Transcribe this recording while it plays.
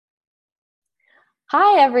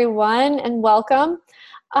Hi, everyone, and welcome.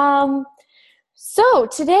 Um, so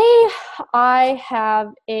today I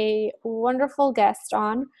have a wonderful guest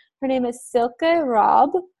on. Her name is Silke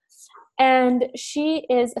Robb, and she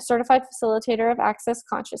is a certified facilitator of Access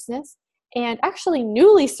Consciousness and actually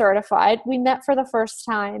newly certified. We met for the first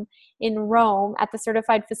time in Rome at the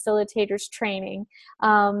Certified Facilitators Training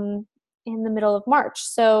in the middle of March,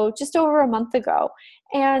 so just over a month ago.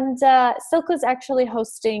 And Silke's actually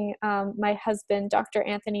hosting my husband, Dr.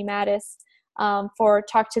 Anthony Mattis, for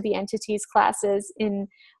Talk to the Entities classes in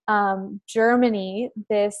Germany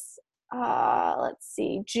this,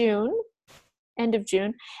 June, end of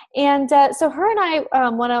June. And so her and I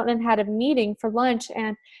went out and had a meeting for lunch,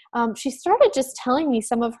 and she started just telling me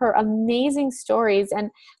some of her amazing stories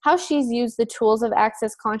and how she's used the tools of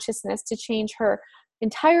Access Consciousness to change her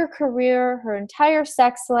entire career, her entire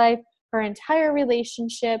sex life, her entire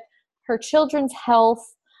relationship, her children's health.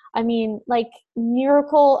 I mean, like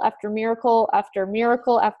miracle after miracle after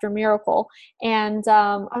miracle after miracle. And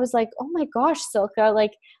I was like, oh my gosh, Silke,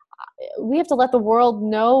 like we have to let the world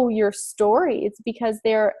know your stories because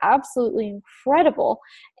they're absolutely incredible.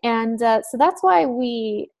 And so that's why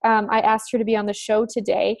I asked her to be on the show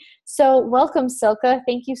today. So welcome, Silke.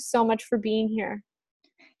 Thank you so much for being here.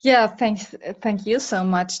 Yeah, thank you so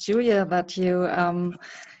much, Julia, that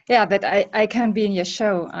that I can be in your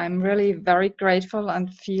show. I'm really very grateful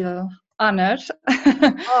and feel honored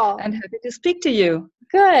Oh, and happy to speak to you.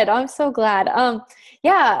 good. I'm so glad.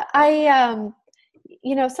 Yeah,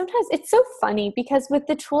 sometimes it's so funny because with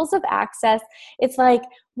the tools of access, it's like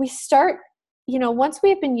we start, once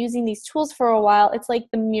we've been using these tools for a while, it's like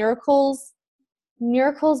the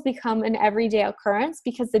miracles become an everyday occurrence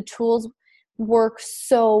because the tools work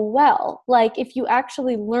so well. Like if you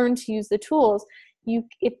actually learn to use the tools,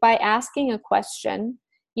 if by asking a question,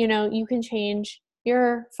 you can change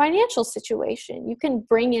your financial situation. You can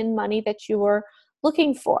bring in money that you were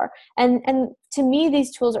looking for. And to me,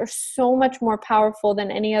 these tools are so much more powerful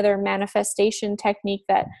than any other manifestation technique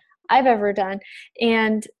that I've ever done.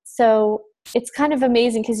 And so it's kind of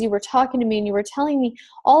amazing because you were talking to me and you were telling me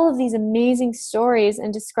all of these amazing stories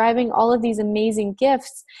and describing all of these amazing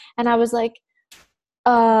gifts. And I was like,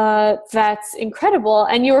 that's incredible.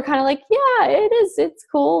 And you were kind of like, yeah, it is, it's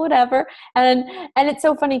cool, whatever. And it's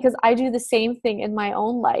so funny because I do the same thing in my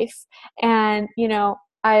own life. And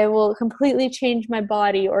I will completely change my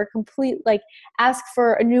body or like ask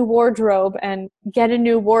for a new wardrobe and get a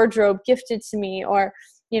new wardrobe gifted to me, or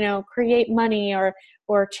create money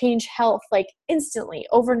or change health like instantly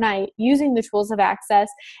overnight using the tools of access.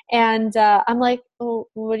 And I'm like, oh,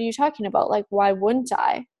 what are you talking about? Like, why wouldn't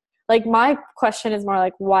I? Like, my question is more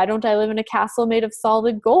like, why don't I live in a castle made of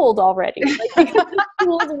solid gold already? Like, because the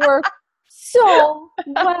tools work so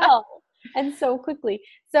well and so quickly.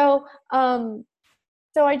 So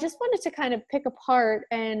I just wanted to kind of pick apart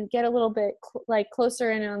and get a little bit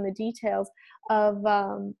closer in on the details of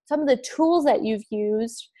some of the tools that you've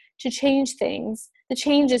used to change things, the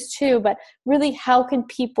changes too, but really how can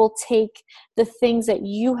people take the things that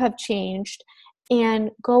you have changed and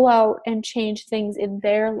go out and change things in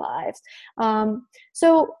their lives.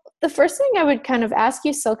 So the first thing I would kind of ask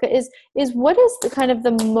you, Silke, is what is the kind of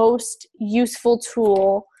the most useful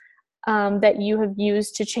tool that you have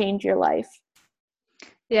used to change your life?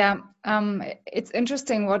 Yeah, it's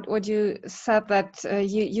interesting what you said that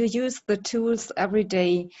you use the tools every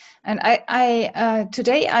day. And I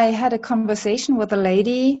today I had a conversation with a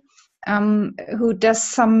lady who does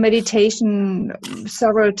some meditation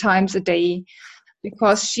several times a day,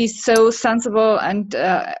 because she's so sensible and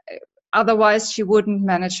otherwise she wouldn't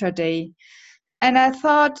manage her day. And I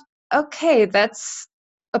thought, okay, that's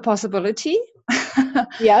a possibility.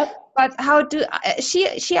 Yep. But how do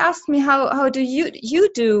she asked me how do you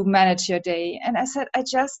do manage your day? And I said,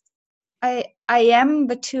 I am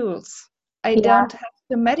the tools. I Yeah. don't have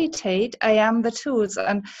to meditate. I am the tools.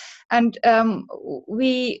 And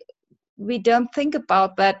we don't think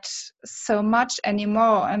about that so much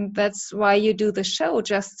anymore, and that's why you do the show,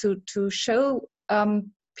 just to show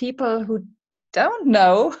people who don't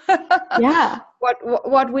know Yeah. what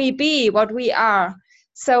what we are.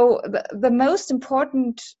 So the most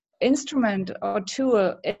important instrument or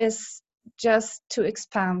tool is just to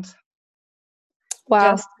expand,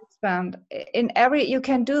 Wow. just expand in every, you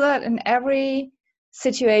can do that in every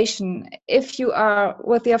situation. If you are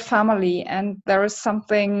with your family and there is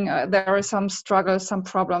something, there is some struggles, some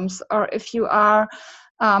problems, or if you are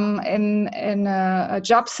in a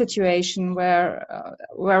job situation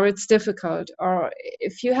where it's difficult, or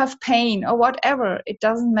if you have pain or whatever, it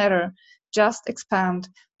doesn't matter. Just expand.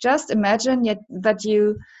 Just imagine that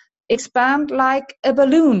you expand like a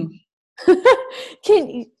balloon.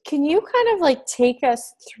 Can you kind of like take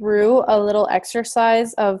us through a little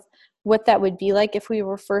exercise of what that would be like if we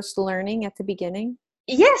were first learning at the beginning?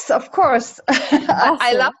 Yes, of course.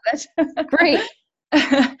 I love Awesome. Great.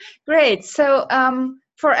 that. Great. So,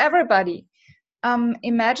 for everybody,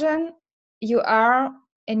 imagine you are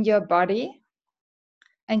in your body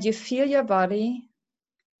and you feel your body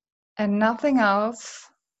and nothing else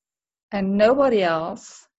and nobody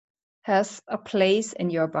else has a place in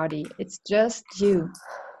your body. It's just you.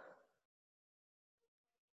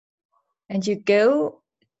 And you go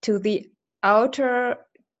to the outer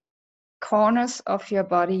corners of your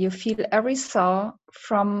body. You feel every cell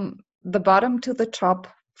from the bottom to the top,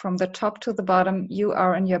 from the top to the bottom. You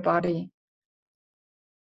are in your body.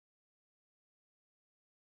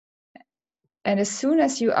 And as soon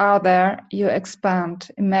as you are there, you expand.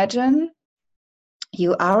 Imagine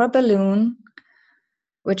you are a balloon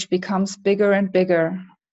which becomes bigger and bigger.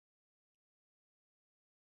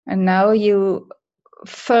 And now you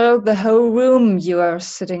fill the whole room you are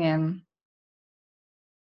sitting in.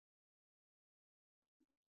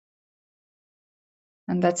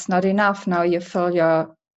 And that's not enough. Now you fill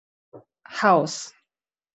your house.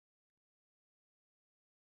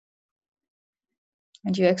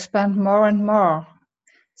 And you expand more and more.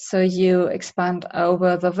 So you expand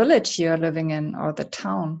over the village you're living in or the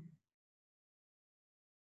town.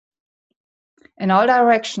 In all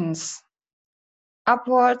directions,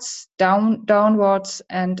 upwards, downwards,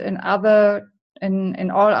 and in all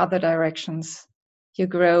other directions. You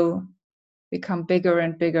grow, become bigger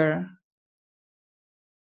and bigger.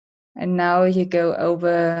 And now you go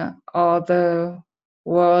over all the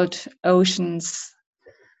world oceans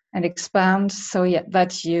and expand so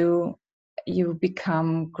that you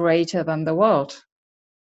become greater than the world,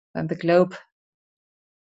 than the globe.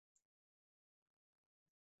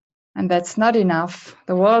 And that's not enough.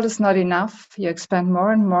 The world is not enough. You expand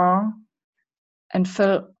more and more and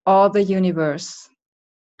fill all the universe.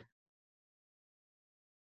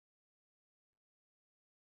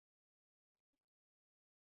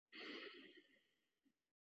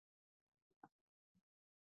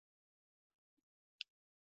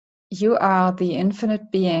 You are the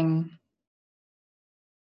infinite being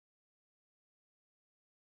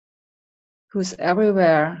who's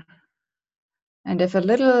everywhere. And if a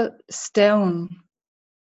little stone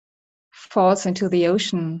falls into the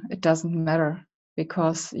ocean, it doesn't matter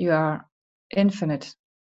because you are infinite.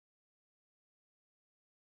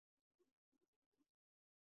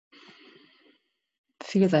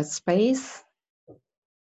 Feel that space.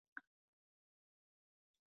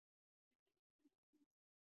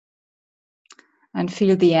 And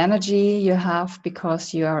feel the energy you have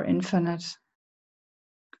because you are infinite.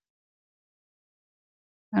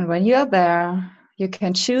 And when you are there, you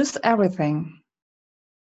can choose everything.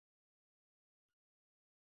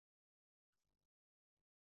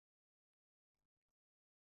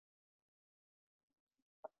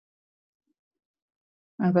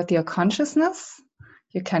 And with your consciousness,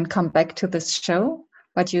 you can come back to this show,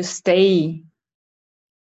 but you stay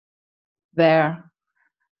there.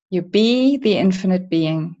 You be the infinite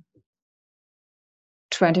being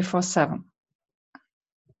 24/7.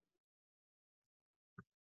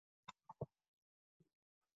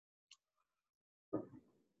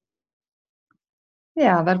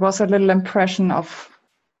 Yeah, that was a little impression of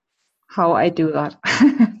how I do that.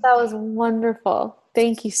 That was wonderful.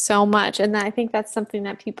 Thank you so much. And I think that's something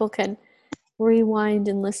that people can rewind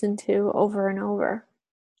and listen to over and over.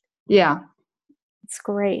 Yeah. It's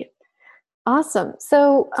great. Awesome.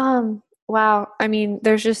 So, wow. I mean,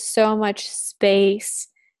 there's just so much space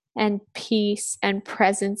and peace and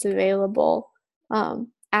presence available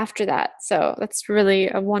after that. So that's really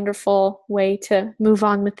a wonderful way to move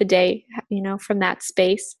on with the day, from that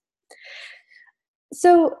space.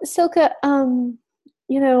 So, Silke, as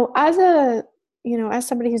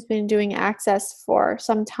somebody who's been doing Access for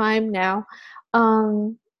some time now,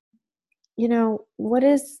 um, what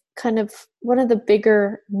is kind of one of the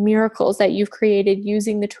bigger miracles that you've created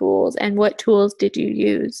using the tools, and what tools did you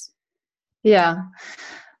use? Yeah.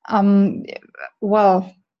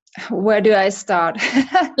 Well, where do I start?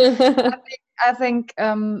 I think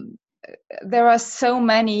there are so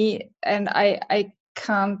many, and I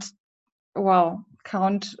can't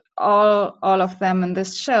count all of them in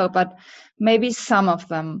this show, but maybe some of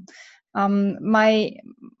them.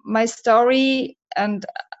 My story, and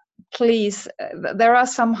please, there are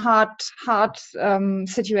some hard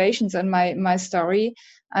situations in my story,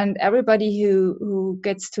 and everybody who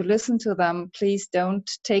gets to listen to them, please don't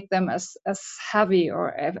take them as heavy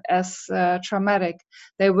or as traumatic.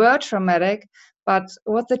 They were traumatic, but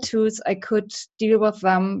with the tools, I could deal with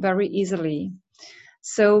them very easily.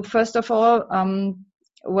 So first of all,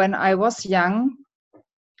 when I was young,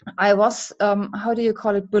 I was, how do you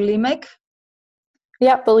call it, bulimic?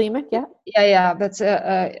 Yeah, bulimic, yeah. Yeah, that's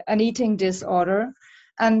an eating disorder.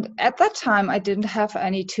 And at that time, I didn't have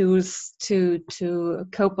any tools to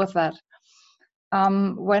cope with that.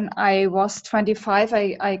 When I was 25,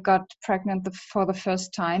 I got pregnant for the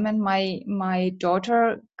first time, and my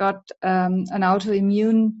daughter got an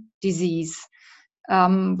autoimmune disease,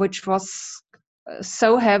 which was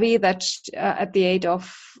so heavy that at the age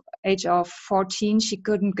of 14, she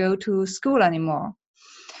couldn't go to school anymore.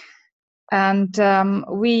 And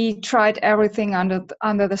we tried everything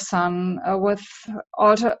under the sun, with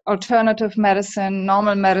alternative medicine,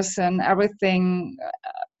 normal medicine, everything,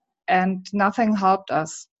 and nothing helped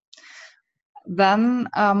us. Then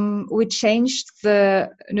we changed the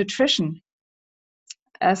nutrition.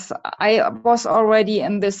 As I was already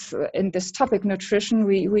in this topic nutrition,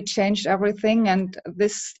 we changed everything, and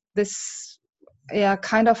this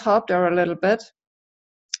kind of helped her a little bit.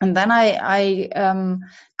 And then I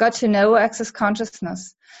got to know Access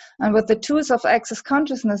Consciousness, and with the tools of Access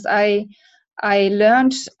Consciousness, I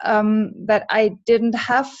learned that I didn't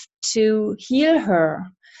have to heal her.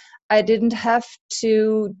 I didn't have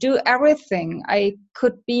to do everything. I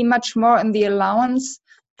could be much more in the allowance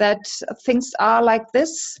that things are like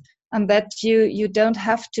this, and that you don't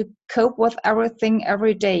have to cope with everything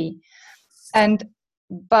every day. And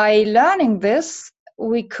by learning this,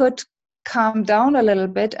 we could calm down a little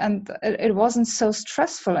bit, and it wasn't so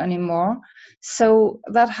stressful anymore. So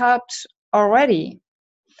that helped already.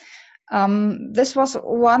 This was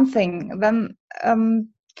one thing. Then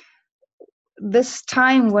this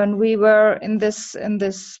time when we were in this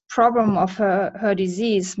problem of her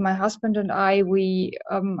disease, my husband and I, we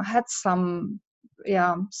had some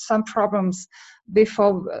problems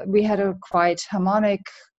before we had a quite harmonic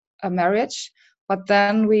marriage. But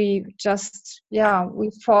then we just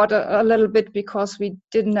we fought a little bit because we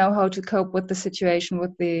didn't know how to cope with the situation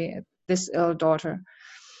with this ill daughter.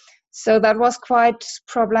 So that was quite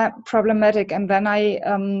problematic. And then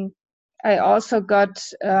I also got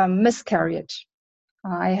miscarriage.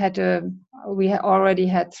 We already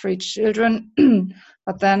had 3 children,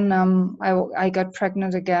 but then I got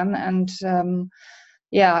pregnant again, and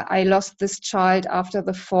I lost this child after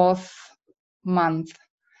the 4th month.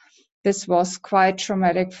 This was quite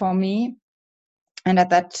traumatic for me. And at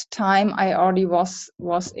that time, I already was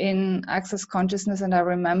in Access Consciousness, and I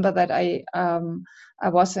remember that I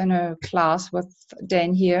was in a class with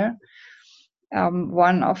Dan here,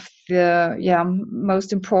 one of the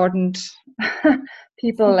most important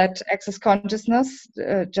people at Access Consciousness.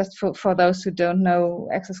 Just for those who don't know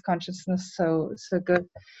Access Consciousness so good.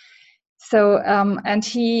 So and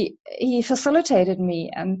he facilitated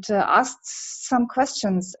me and asked some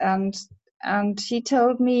questions, and he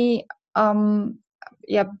told me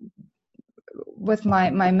with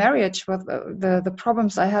my marriage, with the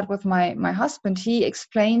problems I had with my husband, he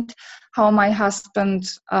explained how my husband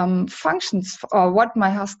functions, or what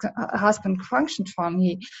my husband functioned from.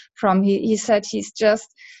 He said he's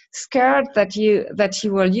just scared that he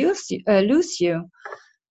will lose you.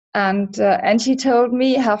 And he told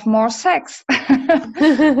me have more sex,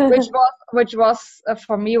 which was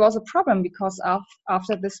for me was a problem, because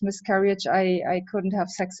after this miscarriage I couldn't have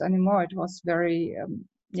sex anymore. It was very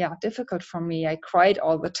difficult for me. I cried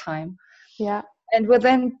all the time. Yeah. And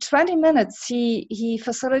within 20 minutes he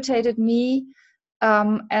facilitated me,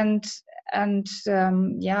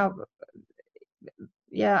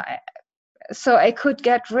 so I could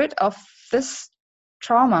get rid of this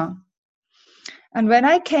trauma. And when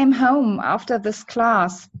I came home after this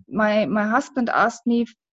class, my husband asked me,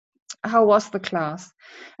 how was the class?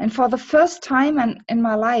 And for the first time in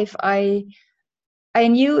my life, I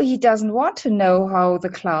knew he doesn't want to know how the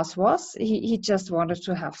class was. He just wanted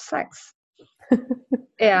to have sex.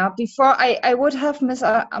 Before I would have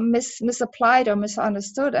misapplied or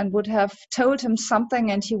misunderstood, and would have told him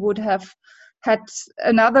something, and he would have had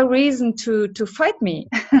another reason to fight me.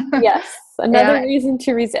 Yes, another reason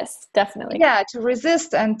to resist, definitely. Yeah, to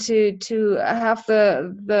resist and to have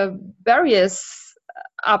the barriers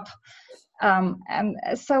up. And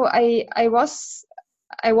so I was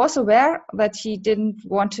aware that he didn't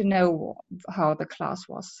want to know how the class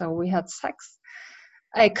was. So we had sex.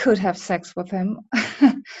 I could have sex with him.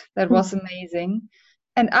 That was amazing.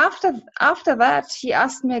 And after that, he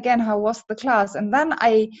asked me again, how was the class? And then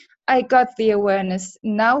I got the awareness.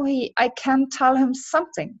 Now I can tell him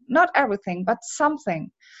something, not everything, but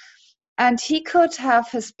something. And he could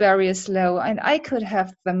have his barriers low, and I could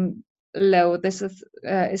have them low. This is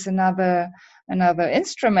another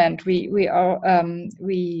instrument we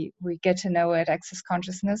get to know at Access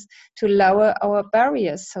Consciousness, to lower our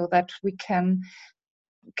barriers so that we can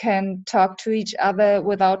talk to each other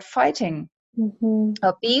without fighting,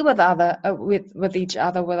 or be with each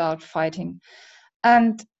other without fighting.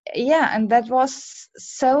 And and that was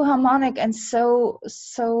so harmonic and so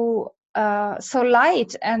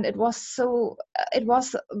light, and it was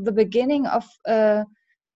the beginning of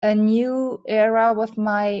a new era with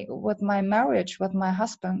my marriage with my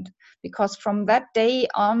husband, because from that day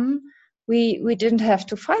on we didn't have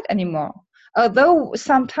to fight anymore. Although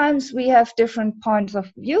sometimes we have different points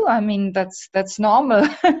of view, I mean, that's normal.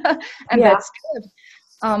 And that's good.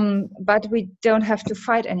 But we don't have to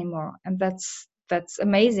fight anymore, and that's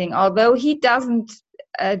amazing. Although he doesn't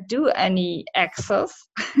do any access,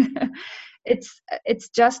 it's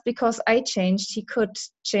just because I changed, he could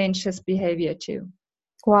change his behavior too.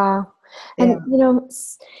 Wow. And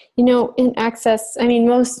in Access, I mean,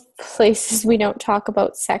 most places we don't talk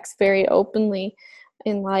about sex very openly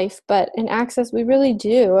in life, but in Access we really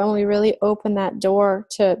do, and we really open that door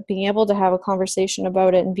to being able to have a conversation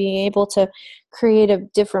about it and being able to create a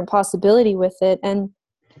different possibility with it. And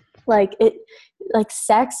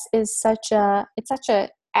sex is such a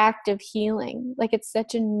act of healing. Like, it's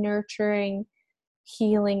such a nurturing,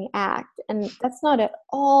 healing act, and that's not at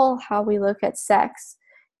all how we look at sex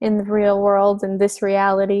in the real world, in this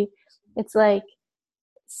reality. It's like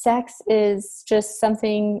sex is just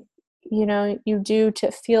something you do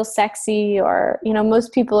to feel sexy, or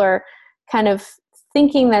most people are kind of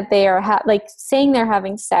thinking that they are saying they're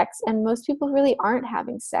having sex, and most people really aren't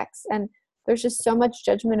having sex. And there's just so much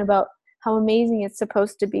judgment about how amazing it's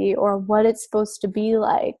supposed to be, or what it's supposed to be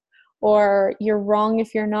like, or you're wrong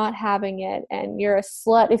if you're not having it, and you're a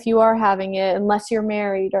slut if you are having it, unless you're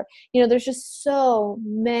married, or there's just so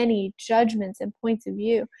many judgments and points of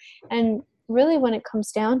view. And really, when it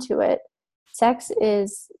comes down to it, sex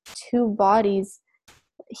is two bodies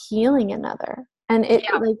healing another. And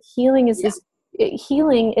healing is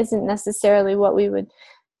healing isn't necessarily what we would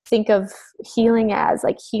think of healing as,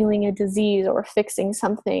 like healing a disease or fixing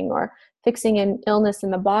something or fixing an illness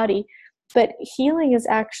in the body. But healing is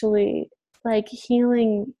actually like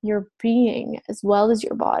healing your being as well as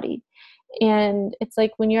your body. And it's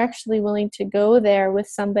like when you're actually willing to go there with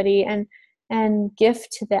somebody and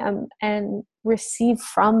gift to them and receive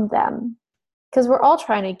from them, because we're all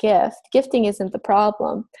trying to gift. Gifting isn't the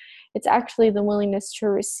problem. It's actually the willingness to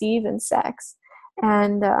receive in sex.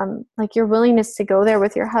 And your willingness to go there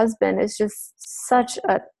with your husband is just such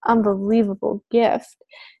an unbelievable gift.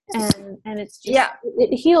 And it's just,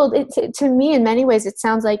 it healed it to me. In many ways, it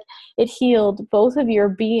sounds like it healed both of your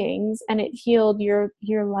beings, and it healed your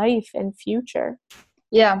life and future.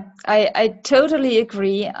 Yeah, I totally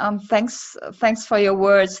agree. Thanks for your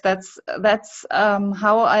words. That's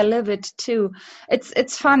how I live it too.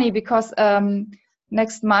 It's funny because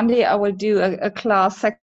next Monday I will do a class,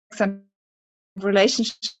 Sex and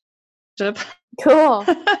Relationship. Cool.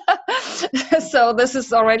 So this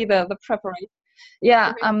is already the preparation.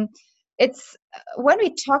 Yeah. It's when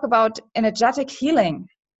we talk about energetic healing,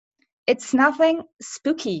 it's nothing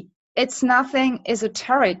spooky. It's nothing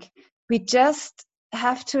esoteric. We just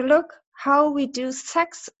have to look how we do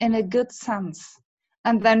sex in a good sense,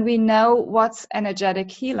 and then we know what's energetic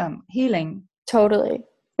healing. Totally.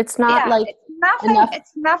 It's not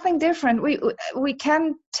it's nothing different. We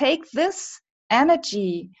can take this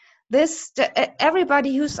energy,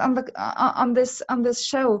 everybody who's on this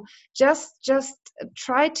show, just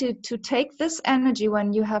try to take this energy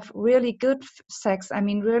when you have really good sex. I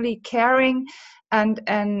mean, really caring and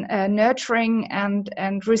nurturing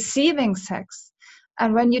and receiving sex.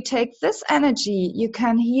 And when you take this energy, you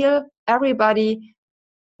can heal everybody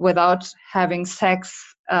without having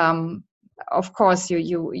sex. Of course,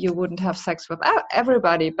 you wouldn't have sex with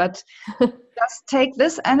everybody, but just take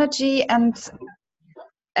this energy and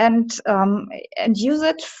use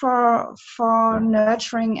it for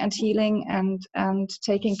nurturing and healing and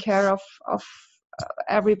taking care of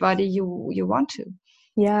everybody you want to.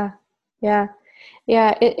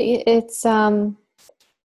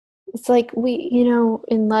 It's like we,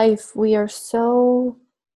 in life, we are so,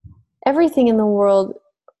 everything in the world,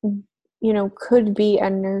 could be a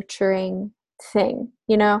nurturing thing,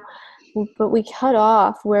 but we cut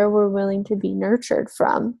off where we're willing to be nurtured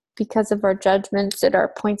from because of our judgments and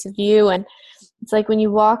our points of view. And it's like when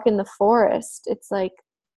you walk in the forest, it's like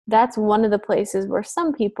that's one of the places where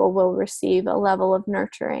some people will receive a level of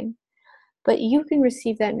nurturing, but you can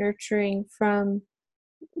receive that nurturing from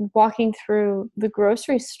walking through the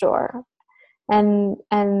grocery store and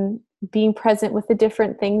being present with the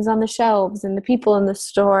different things on the shelves and the people in the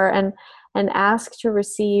store, and ask to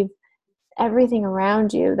receive everything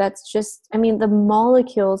around you. That's just, I mean, the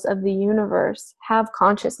molecules of the universe have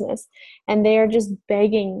consciousness, and they are just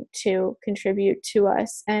begging to contribute to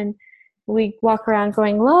us. And we walk around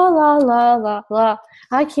going, la, la, la, la, la,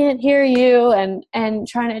 I can't hear you, and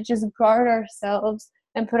trying to just guard ourselves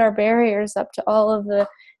and put our barriers up to all of the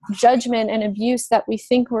judgment and abuse that we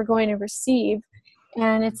think we're going to receive.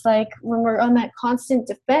 And it's like, when we're on that constant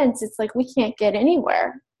defense, it's like we can't get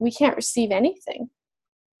anywhere. We can't receive anything.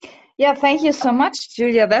 Yeah, thank you so much,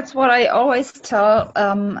 Julia. That's what I always tell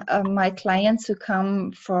my clients who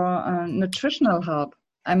come for nutritional help.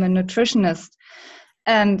 I'm a nutritionist,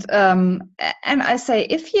 and I say,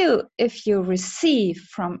 if you receive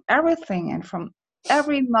from everything and from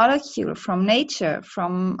every molecule, from nature,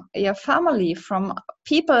 from your family, from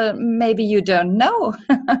people maybe you don't know,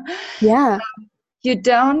 Yeah. you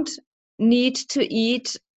don't need to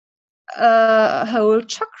eat a whole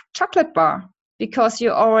chocolate bar, because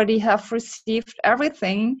you already have received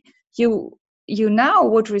everything you now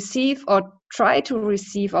would receive, or try to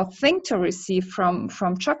receive, or think to receive from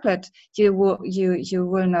chocolate. You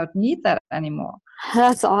will not need that anymore.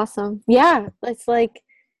 That's awesome. Yeah, it's like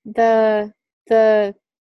the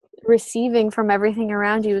receiving from everything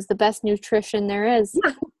around you is the best nutrition there is.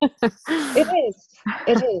 It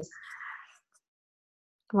is.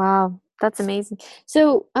 Wow, that's amazing.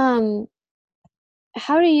 So,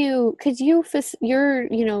 how do you, because you're,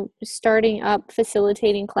 starting up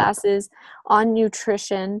facilitating classes on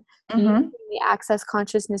nutrition using the Access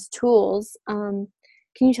Consciousness tools. Can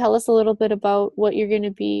you tell us a little bit about what you're going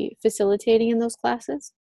to be facilitating in those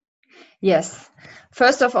classes? Yes.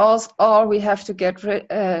 First of all, we have to get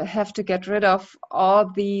rid of all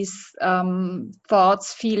these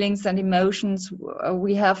thoughts, feelings, and emotions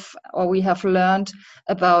we have learned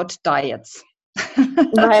about diets.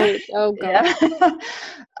 Right. Oh God.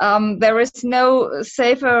 Yeah. There is no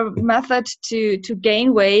safer method to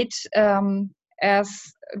gain weight as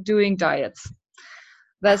doing diets.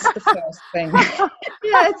 That's the first thing.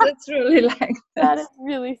 Yeah, it's really like that is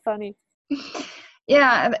really funny.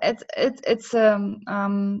 Yeah, it's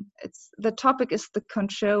the topic is the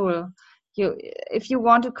control. If you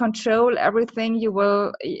want to control everything, you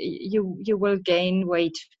will gain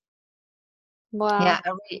weight. Wow.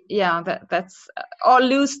 Yeah, that's or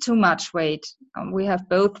lose too much weight. We have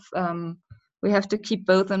both. We have to keep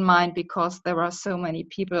both in mind, because there are so many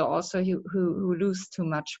people also who lose too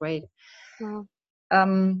much weight. Wow.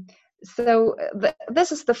 So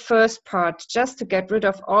this is the first part, just to get rid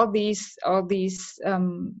of all these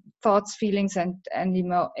thoughts, feelings, and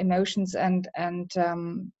emotions and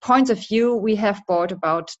points of view we have bought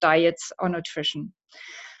about diets or nutrition.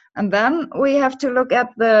 And then we have to look at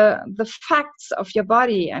the facts of your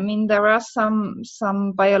body. I mean, there are some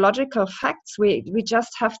biological facts we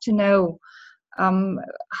just have to know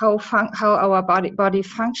how our body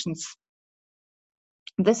functions.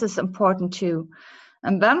 This is important too.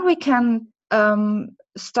 And then we can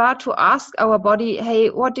start to ask our body, hey,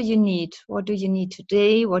 what do you need? What do you need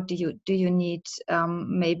today? What do you need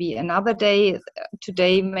maybe another day?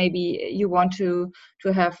 Today, maybe you want to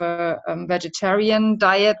have a vegetarian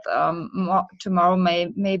diet. Tomorrow,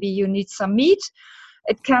 maybe you need some meat.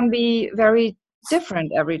 It can be very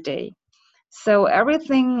different every day. So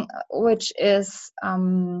everything which is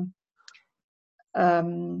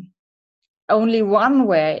only one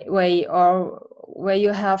way, or where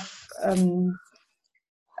you have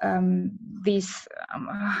these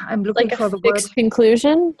I'm looking like for the fixed word.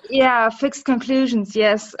 Conclusion. Yeah, fixed conclusions.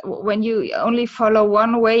 Yes, when you only follow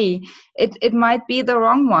one way, it might be the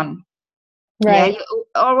wrong one. Right. Yeah, you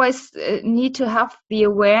always need to have the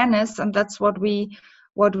awareness, and that's what we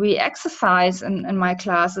exercise in my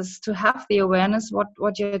classes, to have the awareness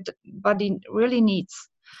what your body really needs.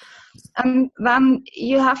 And then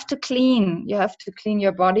you have to clean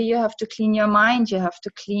your body, you have to clean your mind, you have to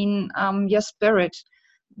clean your spirit.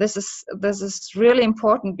 This is really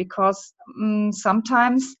important, because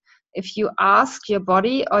sometimes if you ask your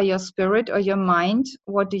body or your spirit or your mind,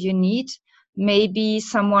 what do you need, maybe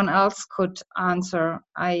someone else could answer.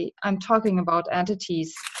 I'm talking about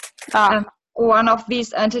entities. And one of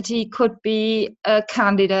these entity could be a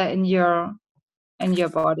candida in your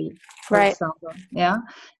body, for example. Yeah.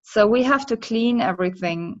 So we have to clean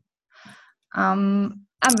everything. And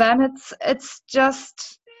then it's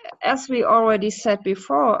just, as we already said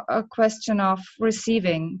before, a question of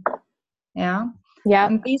receiving. Yeah. Yeah.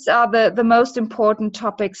 And these are the most important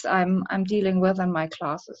topics I'm dealing with in my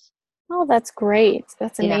classes. Oh, that's great.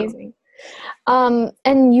 That's amazing. Yeah.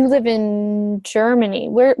 And you live in Germany.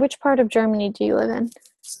 Which part of Germany do you live in?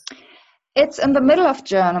 It's in the middle of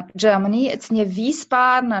Germany. It's near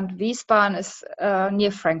Wiesbaden, and Wiesbaden is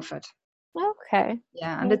near Frankfurt. Okay.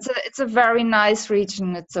 Yeah, and it's a very nice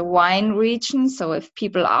region. It's a wine region. So if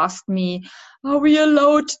people ask me, are we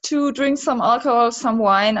allowed to drink some alcohol, some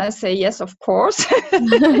wine? I say yes, of course.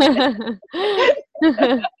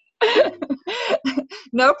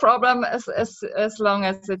 No problem, as long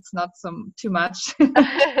as it's not some too much.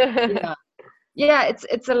 Yeah. Yeah,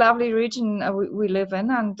 it's a lovely region we live in,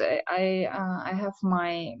 and I have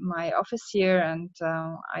my office here, and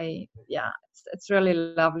it's really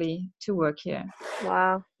lovely to work here.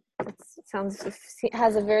 Wow, it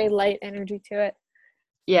has a very light energy to it.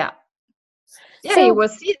 Yeah, yeah, So you will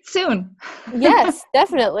see it soon. yes,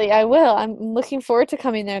 definitely, I will. I'm looking forward to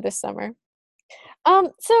coming there this summer.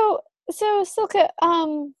 So Silke,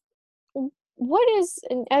 what is,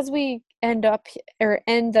 and as we end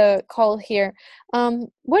the call here,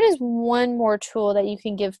 what is one more tool that you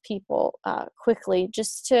can give people quickly,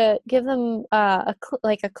 just to give them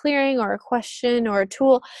like a clearing or a question or a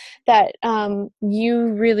tool that you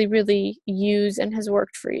really, really use and has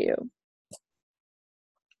worked for you?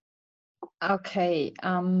 Okay,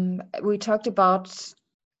 we talked about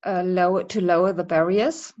lower the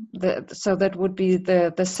barriers. So that would be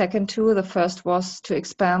the second tool. The first was to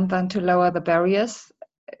expand, then to lower the barriers.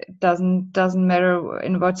 It doesn't matter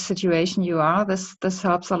in what situation you are. This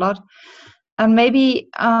helps a lot. And maybe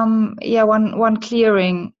one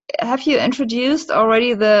clearing. Have you introduced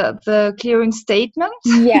already the clearing statement?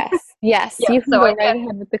 Yes, Yeah. you can So go I right can.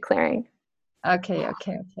 ahead with the clearing. Okay.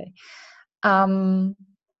 Um,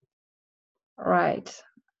 right.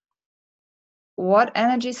 What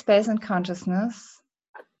energy, space, and consciousness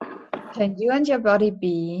can you and your body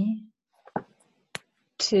be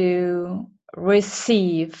to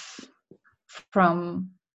receive from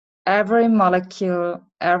every molecule,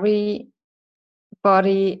 every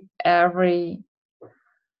body, every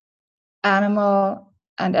animal,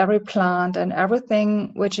 and every plant, and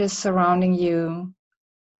everything which is surrounding you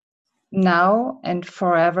now and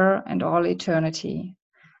forever and all eternity?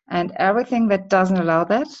 And everything that doesn't allow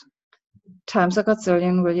that, times a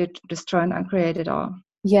gazillion, will you destroy and uncreate it all?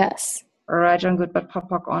 Yes. Right on good, but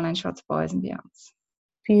pop online shots, boys and beyonds.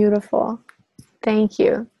 Beautiful. Thank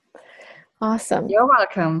you. Awesome. You're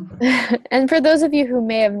welcome. And for those of you who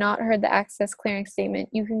may have not heard the Access Clearing Statement,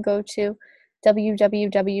 you can go to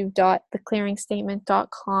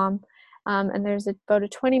www.theclearingstatement.com, and there's about a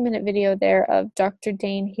 20-minute video there of Dr.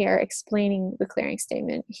 Dane here explaining the clearing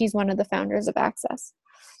statement. He's one of the founders of Access.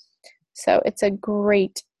 So it's a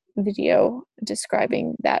great video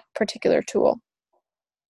describing that particular tool.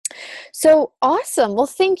 So awesome. Well,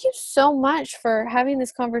 thank you so much for having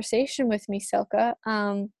this conversation with me, Silke.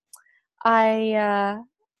 I'm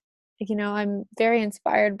very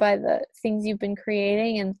inspired by the things you've been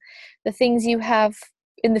creating and the things you have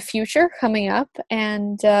in the future coming up.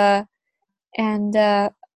 I'm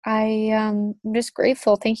just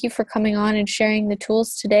grateful. Thank you for coming on and sharing the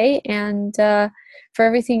tools today, and for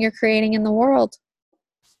everything you're creating in the world.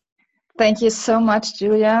 Thank you so much,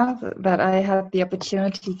 Julia, that I had the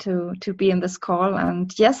opportunity to be in this call.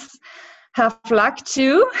 And yes, have luck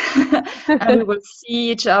too. And we will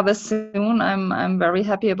see each other soon. I'm very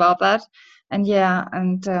happy about that. And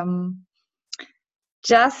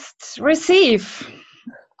just receive.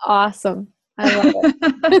 Awesome. I love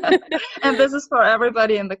it. And this is for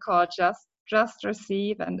everybody in the call. Just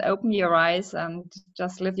receive and open your eyes and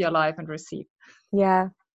just live your life and receive. Yeah.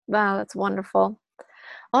 Wow, that's wonderful.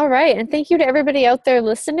 All right. And thank you to everybody out there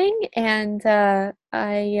listening. And I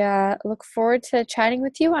look forward to chatting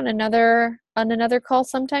with you on another call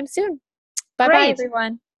sometime soon. Bye-bye,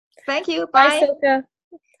 everyone. Thank you. Bye, Bye. Silke.